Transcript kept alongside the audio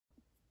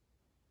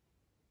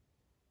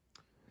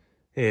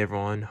Hey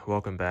everyone,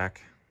 welcome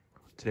back.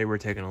 Today we're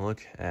taking a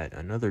look at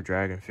another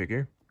dragon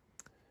figure,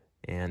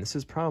 and this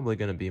is probably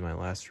going to be my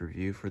last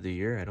review for the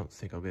year. I don't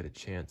think I'll get a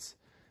chance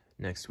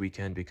next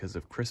weekend because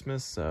of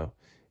Christmas, so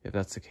if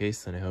that's the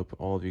case, then I hope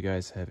all of you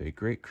guys have a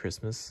great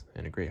Christmas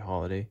and a great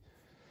holiday.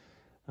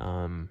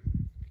 So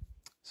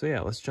yeah,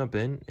 let's jump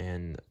in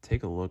and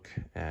take a look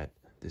at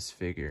this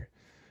figure.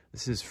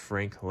 This is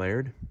Frank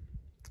Laird.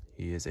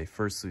 He is a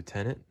first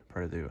lieutenant,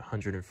 part of the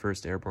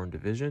 101st Airborne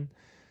Division,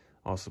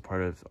 also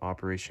part of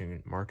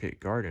Operation Market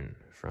Garden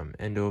from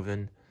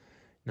Eindhoven,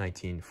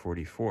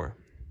 1944.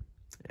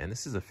 And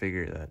this is a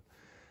figure that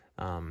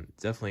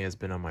definitely has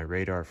been on my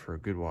radar for a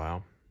good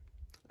while.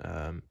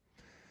 I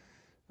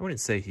wouldn't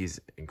say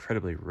he's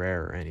incredibly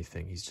rare or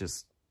anything. He's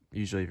just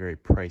usually very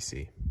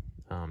pricey.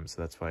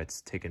 So that's why it's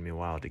taken me a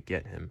while to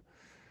get him.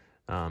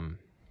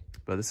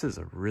 But this is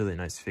a really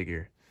nice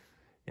figure.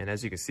 And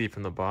as you can see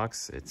from the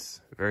box,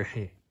 it's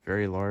very,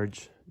 very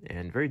large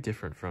and very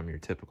different from your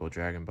typical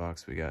dragon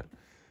box. We got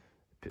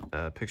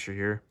a picture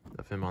here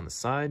of him on the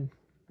side,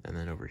 and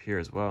then over here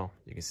as well,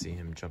 you can see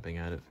him jumping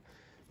out of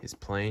his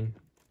plane.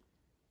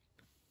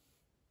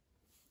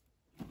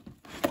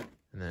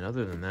 And then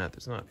other than that,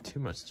 there's not too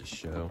much to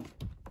show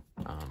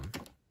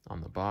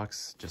on the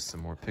box, just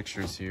some more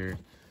pictures here,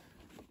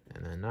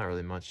 and then not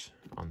really much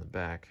on the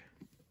back.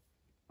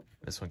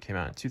 This one came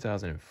out in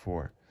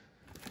 2004.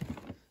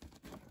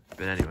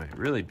 But anyway,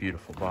 really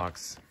beautiful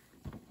box.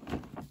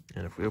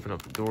 And if we open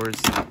up the doors,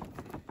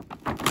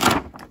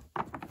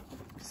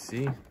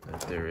 see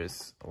that there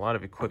is a lot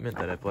of equipment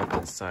that I've left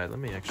inside. Let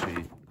me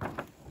actually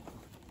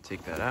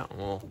take that out and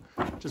we'll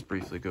just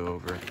briefly go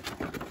over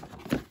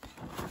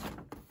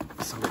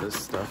some of this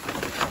stuff.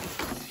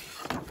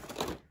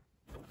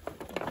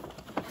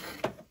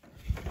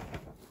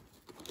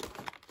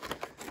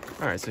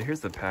 Alright, so here's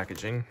the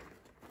packaging,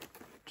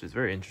 which is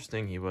very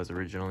interesting. He was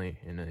originally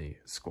in a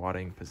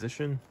squatting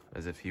position,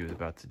 as if he was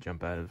about to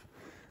jump out of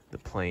the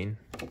plane.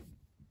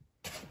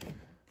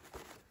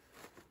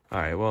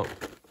 Alright, well,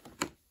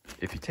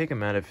 if you take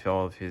him out of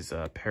all of his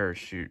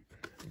parachute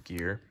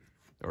gear,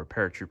 or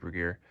paratrooper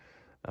gear,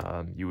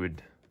 you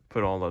would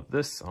put all of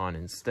this on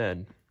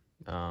instead.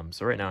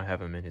 So right now I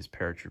have him in his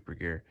paratrooper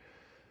gear.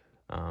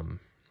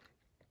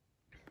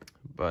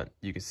 But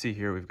you can see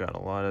here we've got a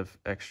lot of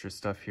extra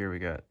stuff here. We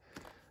got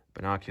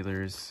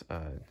binoculars,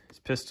 his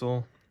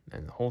pistol,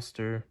 and the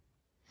holster.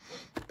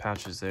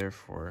 Pouches there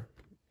for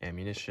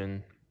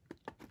ammunition.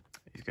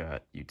 He's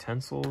got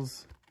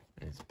utensils,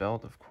 and his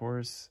belt, of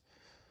course.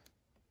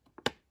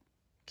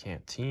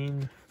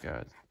 Canteen,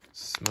 got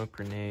smoke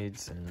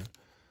grenades, and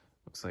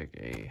looks like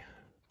a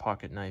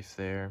pocket knife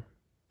there,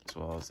 as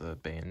well as a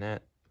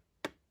bayonet.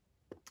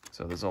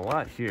 So there's a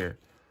lot here,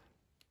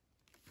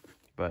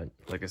 but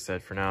like I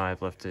said, for now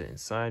I've left it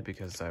inside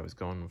because I was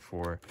going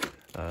for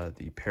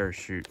the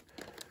parachute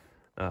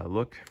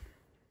look.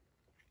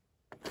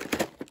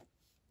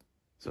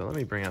 So let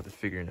me bring out the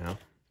figure now.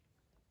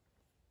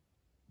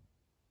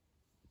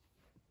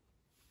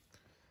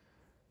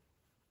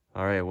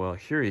 Alright, well,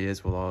 here he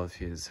is with all of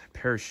his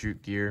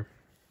parachute gear.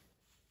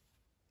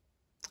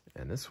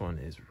 And this one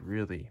is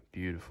really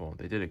beautiful.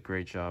 They did a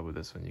great job with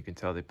this one. You can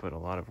tell they put a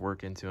lot of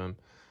work into him.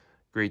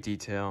 Great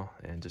detail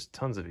and just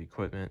tons of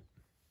equipment.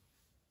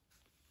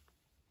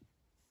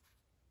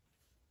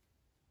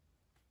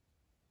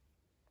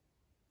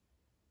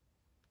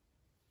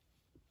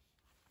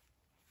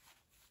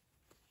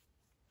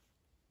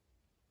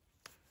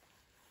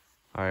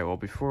 Alright, well,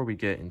 before we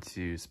get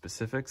into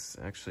specifics,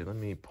 actually, let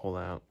me pull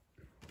out.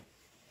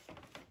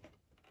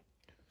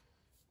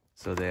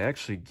 So they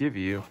actually give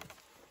you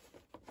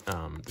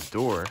the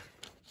door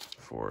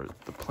for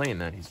the plane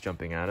that he's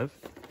jumping out of.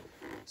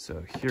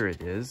 So here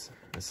it is.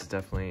 This is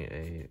definitely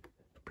a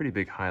pretty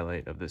big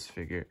highlight of this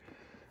figure.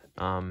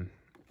 You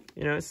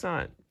know,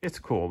 it's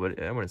cool,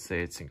 but I wouldn't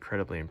say it's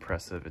incredibly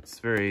impressive. It's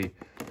very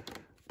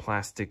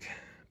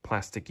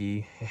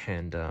plasticky,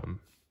 and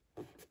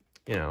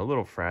you know, a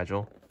little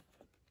fragile.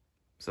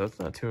 So it's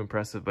not too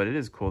impressive, but it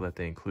is cool that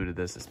they included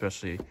this,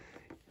 especially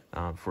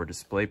for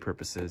display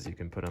purposes. You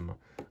can put him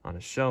on a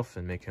shelf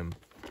and make him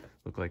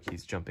look like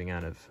he's jumping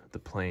out of the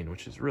plane,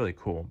 which is really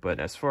cool. But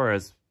as far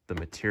as the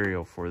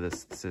material for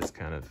this is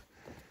kind of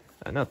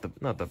not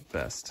the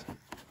best,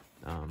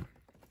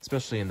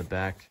 especially in the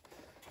back.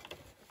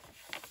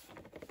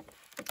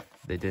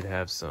 They did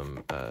have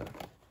some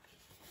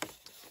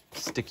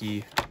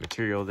sticky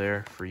material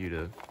there for you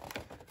to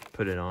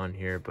put it on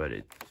here, but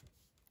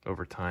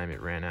over time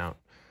it ran out,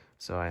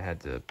 so I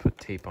had to put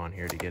tape on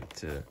here to get it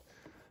to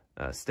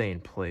stay in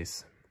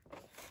place.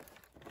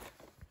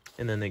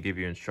 And then they give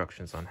you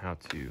instructions on how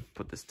to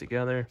put this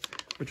together,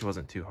 which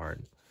wasn't too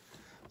hard.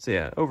 So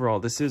yeah, overall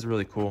this is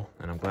really cool,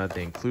 and I'm glad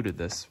they included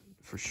this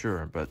for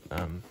sure, but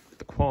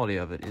the quality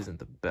of it isn't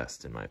the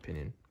best in my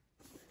opinion.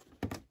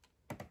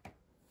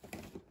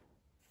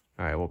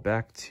 Alright, well,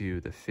 back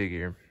to the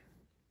figure,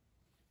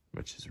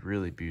 which is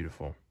really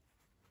beautiful.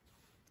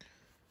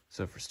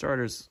 So for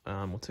starters,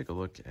 we'll take a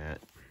look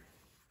at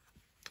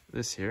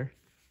this here.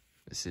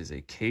 This is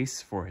a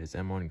case for his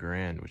M1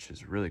 Grand, which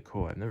is really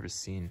cool. I've never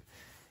seen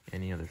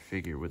any other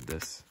figure with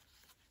this.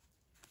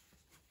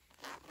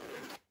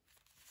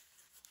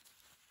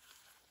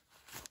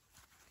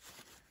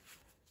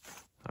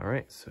 All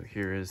right, so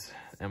here is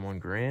M1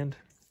 Grand.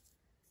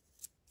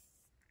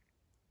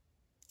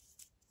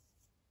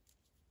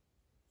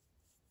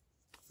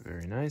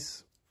 Very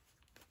nice.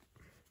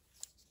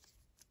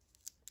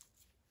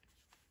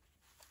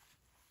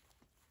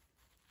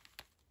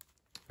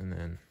 And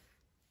then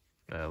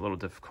a little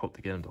difficult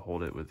to get him to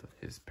hold it with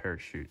his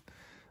parachute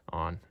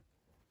on,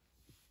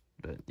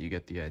 but you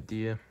get the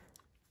idea.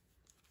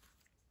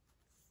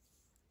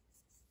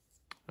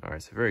 All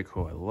right, so very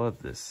cool. I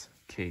love this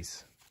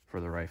case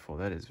for the rifle.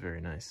 That is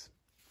very nice.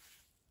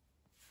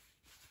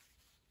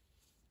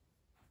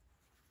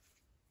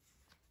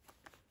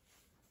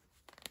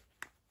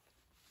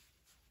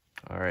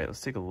 All right,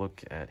 let's take a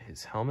look at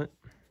his helmet.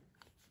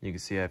 You can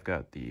see I've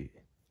got the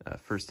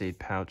first aid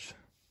pouch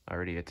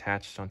already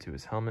attached onto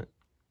his helmet.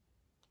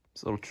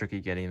 It's a little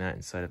tricky getting that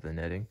inside of the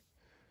netting,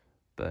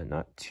 but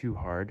not too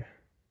hard.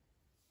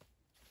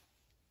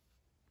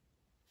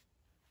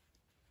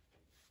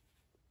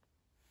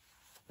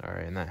 All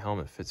right, and that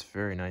helmet fits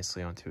very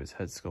nicely onto his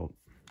head sculpt.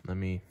 Let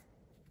me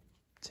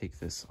take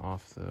this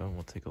off though, and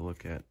we'll take a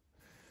look at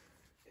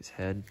his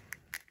head.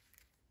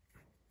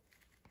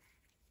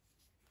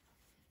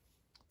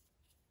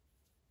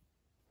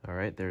 All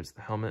right, there's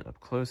the helmet up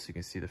close. You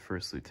can see the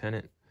first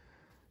lieutenant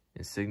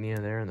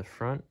insignia there in the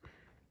front.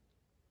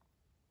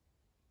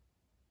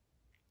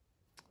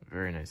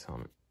 Very nice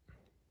helmet.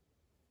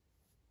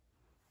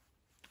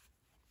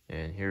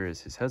 And here is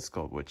his head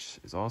sculpt, which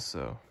is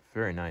also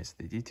very nice.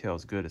 The detail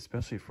is good,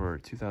 especially for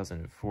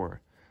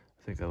 2004.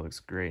 I think that looks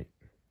great.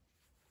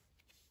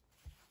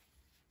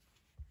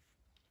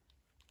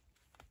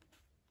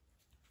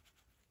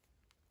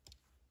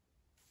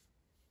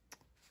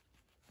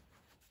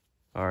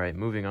 All right,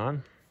 moving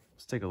on.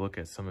 Let's take a look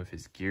at some of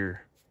his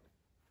gear.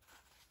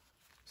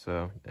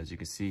 So, as you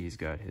can see, he's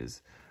got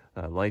his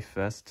life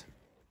vest,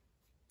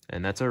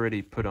 and that's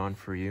already put on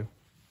for you,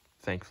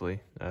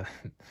 thankfully.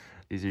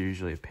 These are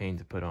usually a pain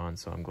to put on,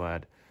 so I'm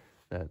glad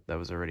that that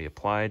was already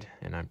applied,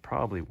 and I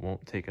probably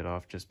won't take it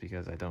off just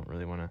because I don't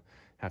really want to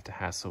have to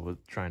hassle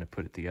with trying to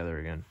put it together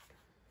again.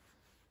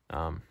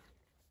 But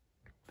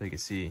you can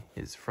see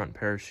his front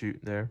parachute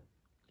there,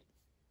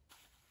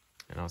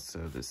 and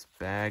also this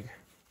bag.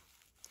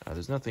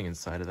 There's nothing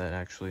inside of that,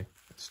 actually.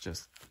 It's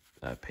just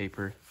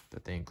paper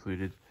that they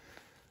included.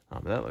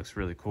 But that looks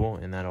really cool,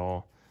 and that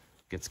all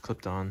gets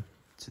clipped on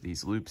to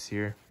these loops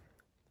here.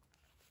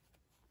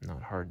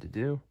 Not hard to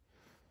do.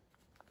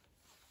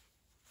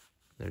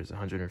 There's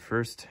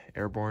 101st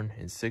Airborne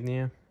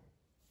insignia.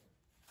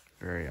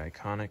 Very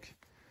iconic.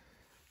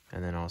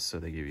 And then also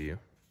they give you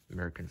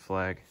American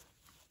flag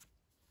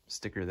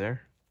sticker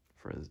there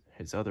for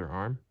his other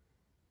arm.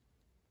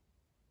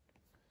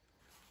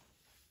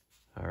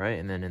 All right,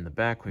 and then in the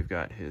back, we've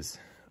got his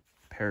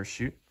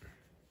parachute.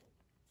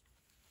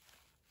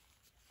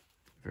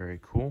 Very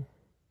cool.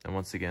 And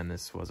once again,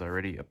 this was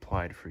already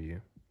applied for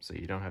you, so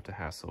you don't have to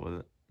hassle with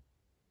it.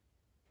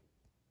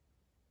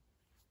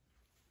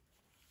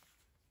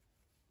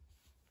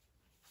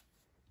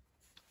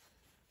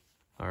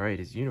 All right,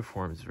 his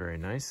uniform is very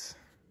nice.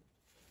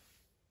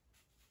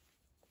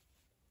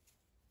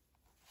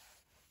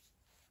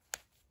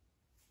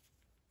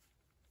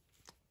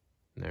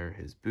 There are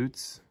his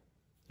boots.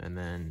 And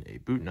then a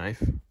boot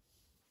knife,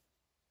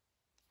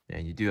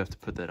 and you do have to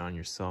put that on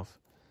yourself,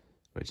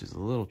 which is a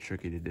little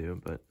tricky to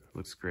do, but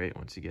looks great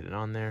once you get it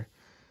on there.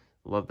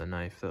 Love the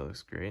knife, that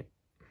looks great.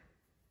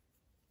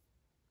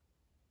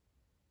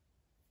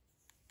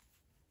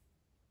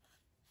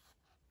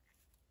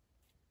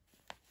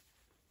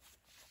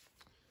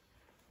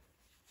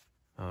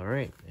 All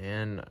right,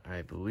 and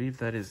I believe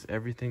that is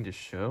everything to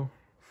show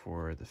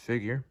for the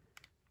figure.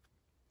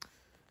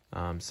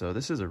 So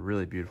this is a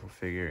really beautiful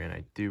figure, and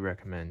I do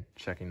recommend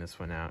checking this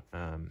one out.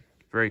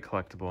 Very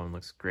collectible and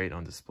looks great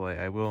on display.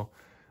 I will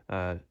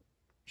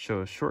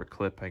show a short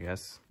clip, I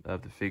guess,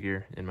 of the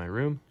figure in my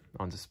room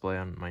on display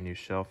on my new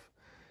shelf.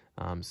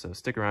 So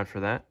stick around for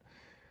that.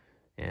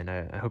 And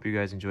I hope you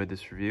guys enjoyed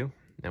this review.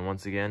 And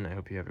once again, I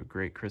hope you have a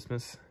great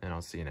Christmas, and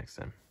I'll see you next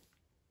time.